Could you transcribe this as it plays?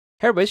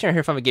Hey everybody, Sharon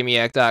here from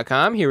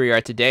VidGamiac.com. Here we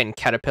are today in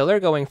Caterpillar,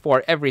 going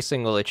for every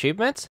single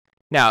achievement.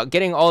 Now,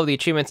 getting all of the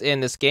achievements in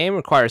this game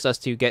requires us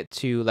to get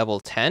to level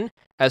 10.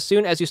 As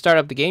soon as you start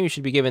up the game, you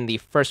should be given the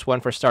first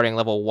one for starting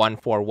level 1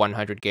 for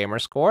 100 gamer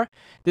score.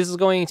 This is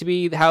going to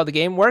be how the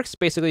game works.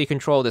 Basically, you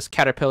control this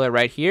caterpillar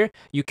right here.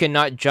 You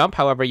cannot jump,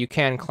 however, you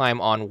can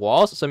climb on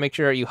walls, so make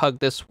sure you hug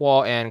this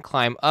wall and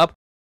climb up.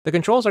 The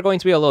controls are going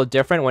to be a little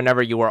different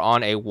whenever you are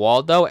on a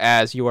wall, though,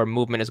 as your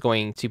movement is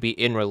going to be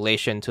in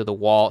relation to the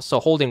wall. So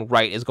holding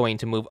right is going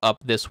to move up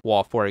this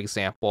wall, for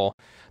example.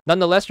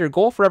 Nonetheless, your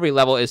goal for every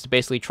level is to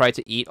basically try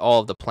to eat all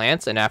of the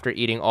plants, and after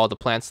eating all the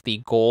plants,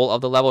 the goal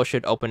of the level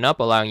should open up,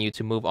 allowing you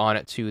to move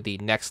on to the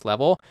next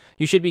level.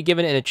 You should be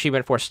given an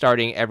achievement for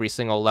starting every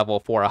single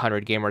level for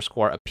 100 gamer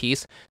score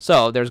apiece.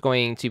 So there's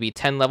going to be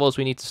 10 levels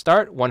we need to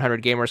start,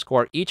 100 gamer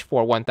score each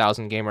for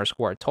 1,000 gamer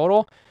score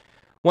total.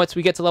 Once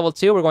we get to level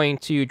 2, we're going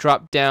to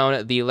drop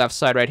down the left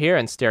side right here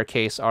and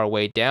staircase our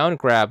way down,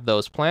 grab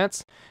those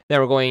plants.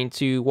 Then we're going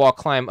to wall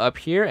climb up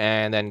here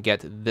and then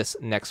get this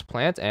next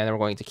plant. And then we're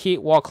going to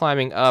keep wall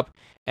climbing up,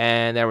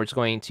 and then we're just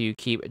going to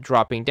keep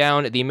dropping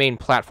down. The main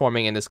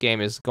platforming in this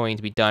game is going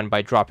to be done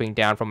by dropping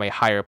down from a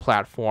higher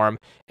platform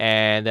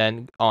and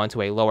then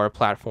onto a lower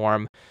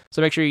platform.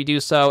 So make sure you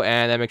do so,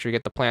 and then make sure you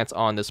get the plants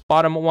on this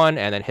bottom one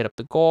and then hit up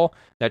the goal.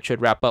 That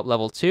should wrap up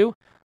level 2.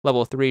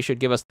 Level 3 should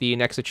give us the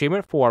next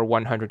achievement for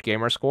 100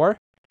 gamer score.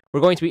 We're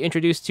going to be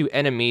introduced to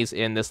enemies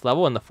in this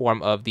level in the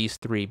form of these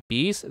 3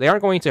 bees. They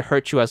aren't going to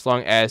hurt you as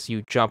long as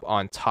you jump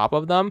on top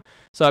of them,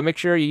 so make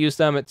sure you use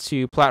them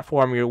to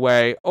platform your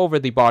way over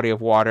the body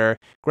of water,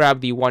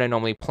 grab the one and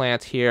only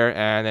plant here,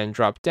 and then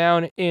drop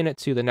down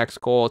into the next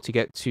goal to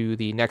get to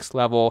the next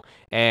level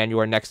and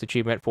your next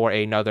achievement for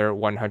another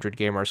 100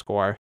 gamer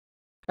score.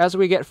 As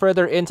we get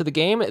further into the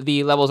game,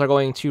 the levels are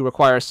going to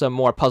require some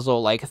more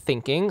puzzle-like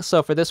thinking.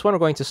 So for this one, we're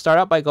going to start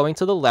out by going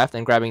to the left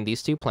and grabbing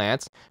these 2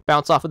 plants,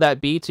 bounce off of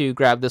that bee to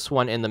grab this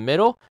one in the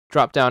middle,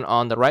 drop down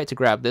on the right to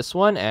grab this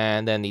one,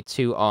 and then the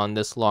 2 on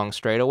this long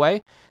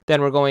straightaway.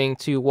 Then we're going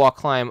to wall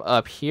climb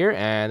up here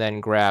and then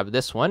grab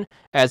this one.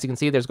 As you can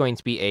see, there's going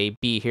to be a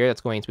bee here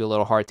that's going to be a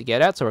little hard to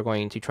get at, so we're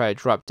going to try to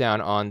drop down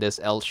on this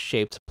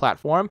L-shaped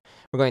platform.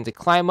 We're going to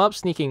climb up,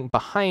 sneaking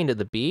behind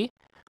the bee.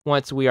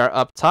 Once we are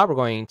up top, we're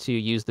going to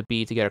use the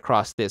bee to get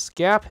across this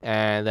gap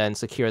and then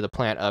secure the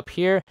plant up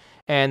here.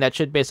 And that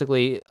should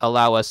basically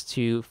allow us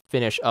to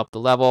finish up the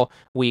level.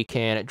 We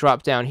can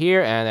drop down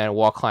here and then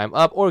wall climb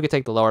up, or we could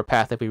take the lower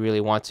path if we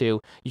really want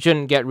to. You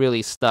shouldn't get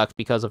really stuck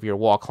because of your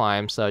wall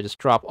climb, so just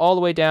drop all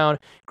the way down,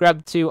 grab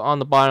the 2 on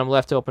the bottom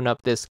left to open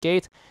up this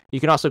gate. You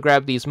can also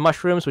grab these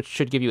mushrooms, which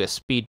should give you a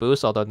speed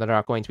boost, although they're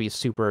not going to be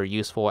super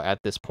useful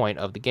at this point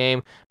of the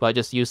game, but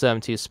just use them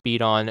to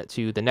speed on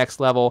to the next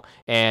level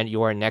and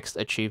your next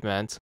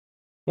achievement.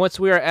 Once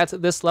we are at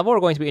this level, we're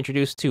going to be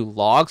introduced to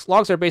logs.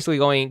 Logs are basically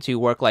going to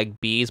work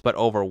like bees, but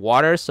over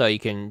water, so you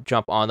can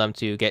jump on them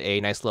to get a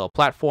nice little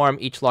platform.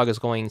 Each log is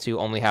going to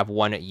only have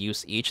 1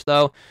 use each,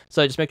 though,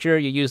 so just make sure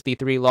you use the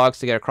 3 logs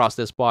to get across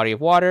this body of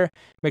water.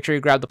 Make sure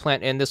you grab the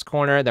plant in this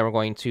corner, then we're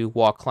going to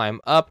wall climb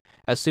up.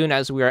 As soon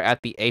as we are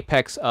at the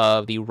apex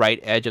of the right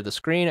edge of the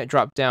screen,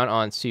 drop down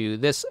onto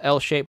this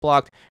L-shaped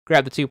block,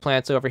 grab the 2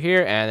 plants over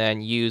here, and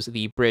then use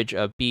the bridge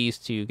of bees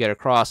to get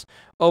across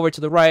over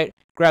to the right,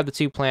 grab the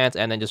 2 plants,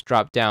 and then just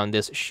drop down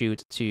this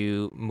chute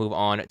to move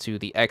on to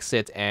the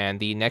exit and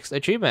the next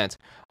achievement,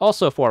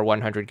 also for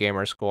 100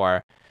 gamer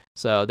score.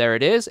 So there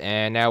it is,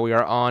 and now we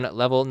are on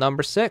level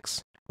number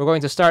 6. We're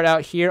going to start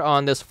out here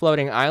on this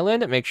floating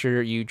island. Make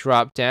sure you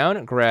drop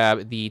down,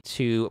 grab the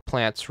 2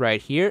 plants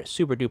right here.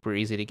 Super duper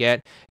easy to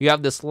get. You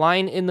have this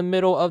line in the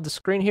middle of the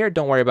screen here.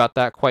 Don't worry about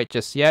that quite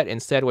just yet.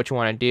 Instead, what you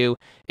want to do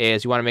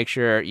is you want to make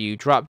sure you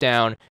drop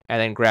down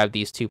and then grab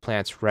these 2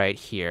 plants right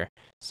here.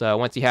 So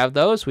once you have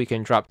those, we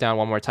can drop down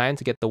one more time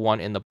to get the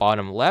one in the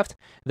bottom left,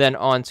 then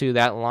onto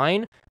that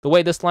line. The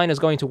way this line is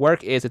going to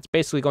work is it's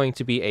basically going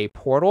to be a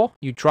portal.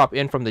 You drop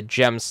in from the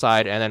gem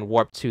side and then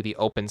warp to the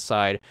open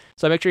side.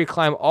 So make sure you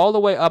climb all the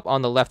way up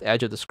on the left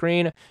edge of the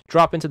screen,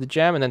 drop into the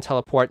gem, and then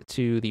teleport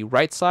to the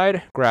right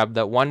side, grab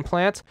the 1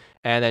 plant,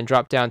 and then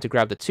drop down to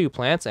grab the 2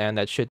 plants, and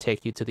that should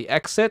take you to the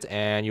exit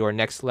and your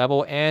next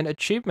level and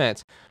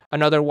achievement.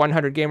 Another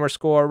 100 gamer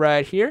score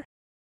right here.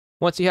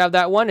 Once you have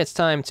that one, it's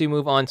time to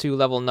move on to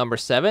level number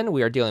 7.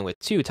 We are dealing with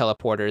 2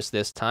 teleporters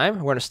this time.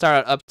 We're going to start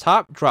out up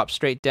top, drop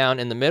straight down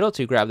in the middle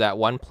to grab that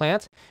 1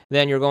 plant.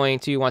 Then you're going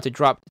to want to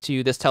drop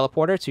to this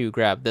teleporter to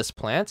grab this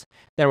plant.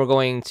 Then we're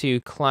going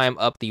to climb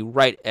up the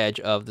right edge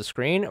of the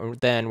screen.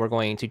 Then we're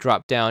going to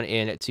drop down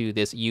into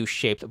this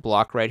U-shaped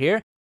block right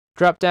here.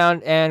 Drop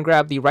down and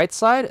grab the right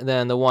side,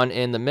 then the one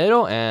in the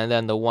middle, and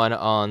then the one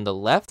on the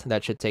left.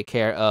 That should take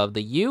care of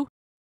the U.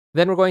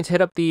 Then we're going to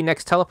hit up the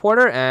next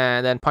teleporter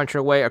and then punch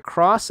our way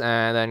across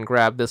and then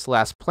grab this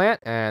last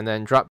plant and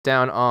then drop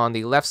down on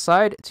the left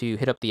side to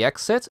hit up the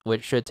exit,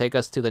 which should take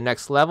us to the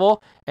next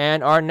level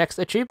and our next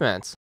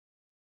achievements.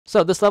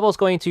 So this level is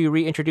going to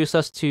reintroduce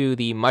us to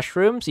the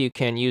mushrooms. You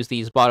can use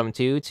these bottom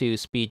 2 to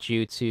speed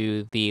you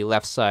to the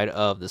left side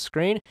of the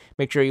screen.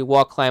 Make sure you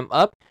wall climb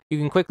up, You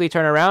can quickly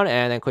turn around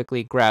and then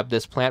quickly grab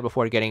this plant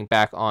before getting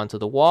back onto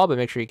the wall, but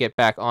make sure you get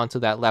back onto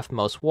that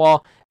leftmost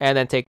wall, and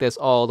then take this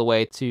all the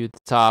way to the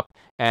top,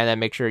 and then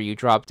make sure you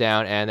drop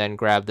down and then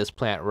grab this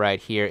plant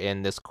right here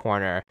in this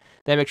corner.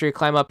 Then make sure you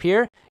climb up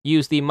here,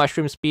 use the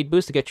mushroom speed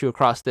boost to get you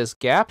across this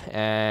gap,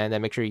 and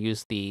then make sure you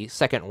use the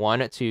second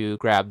one to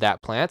grab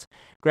that plant.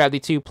 Grab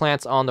the 2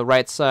 plants on the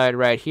right side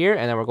right here,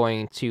 and then we're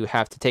going to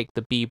have to take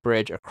the B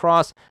bridge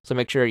across, so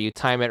make sure you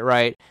time it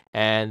right,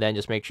 and then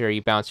just make sure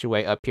you bounce your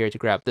way up here to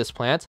grab this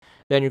plant.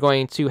 Then you're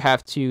going to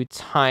have to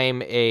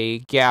time a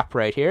gap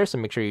right here, so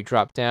make sure you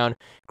drop down,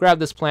 grab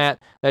this plant.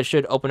 That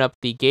should open up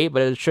the gate,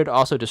 but it should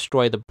also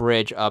destroy the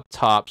bridge up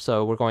top,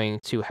 so we're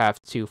going to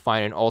have to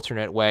find an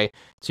alternate way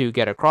to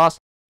get across.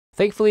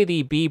 Thankfully,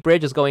 the B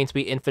bridge is going to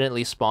be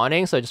infinitely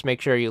spawning, so just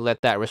make sure you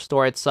let that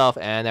restore itself,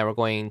 and then we're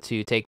going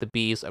to take the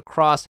Bs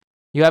across.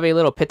 You have a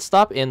little pit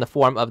stop in the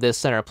form of this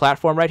center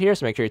platform right here,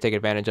 so make sure you take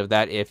advantage of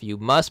that if you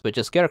must, but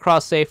just get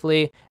across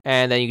safely,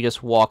 and then you can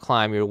just wall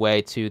climb your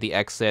way to the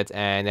exit,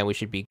 and then we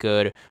should be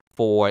good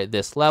for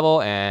this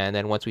level. And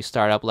then once we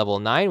start up level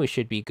 9, we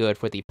should be good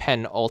for the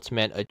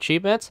penultimate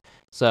achievement.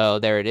 So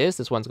there it is.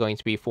 This one's going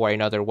to be for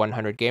another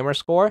 100 gamer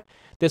score.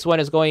 This one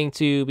is going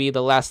to be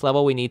the last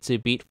level we need to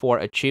beat for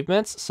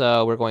achievements.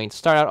 So we're going to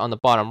start out on the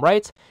bottom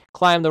right,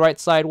 climb the right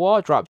side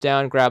wall, drop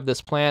down, grab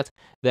this plant.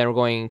 Then we're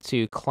going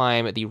to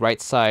climb the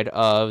right side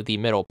of the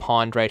middle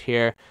pond right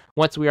here.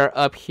 Once we are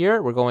up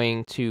here, we're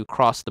going to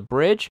cross the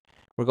bridge.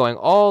 We're going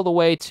all the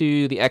way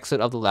to the exit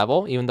of the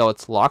level. Even though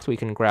it's locked, we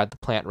can grab the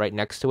plant right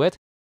next to it.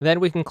 Then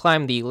we can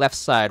climb the left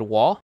side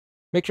wall.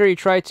 Make sure you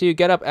try to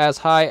get up as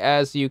high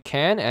as you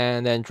can,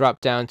 and then drop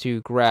down to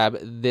grab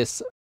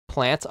this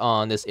plant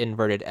on this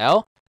inverted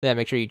L. Then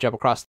make sure you jump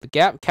across the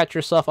gap, catch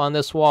yourself on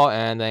this wall,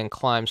 and then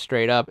climb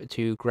straight up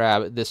to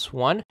grab this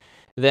one.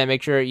 Then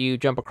make sure you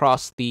jump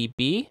across the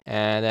B,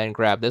 and then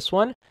grab this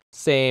one.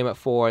 Same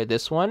for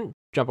this one.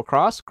 Jump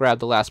across, grab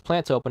the last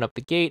plant to open up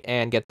the gate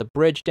and get the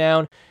bridge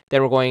down.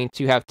 Then we're going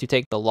to have to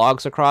take the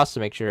logs across,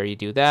 so make sure you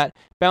do that.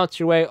 Bounce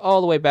your way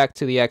all the way back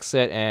to the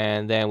exit,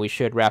 and then we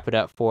should wrap it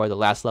up for the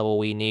last level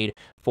we need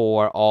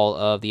for all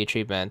of the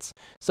achievements.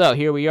 So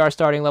here we are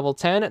starting level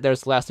 10.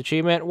 There's the last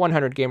achievement,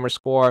 100 gamer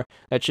score.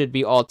 That should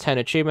be all 10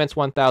 achievements,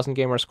 1000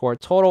 gamer score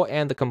total,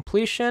 and the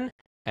completion.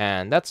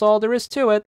 And that's all there is to it.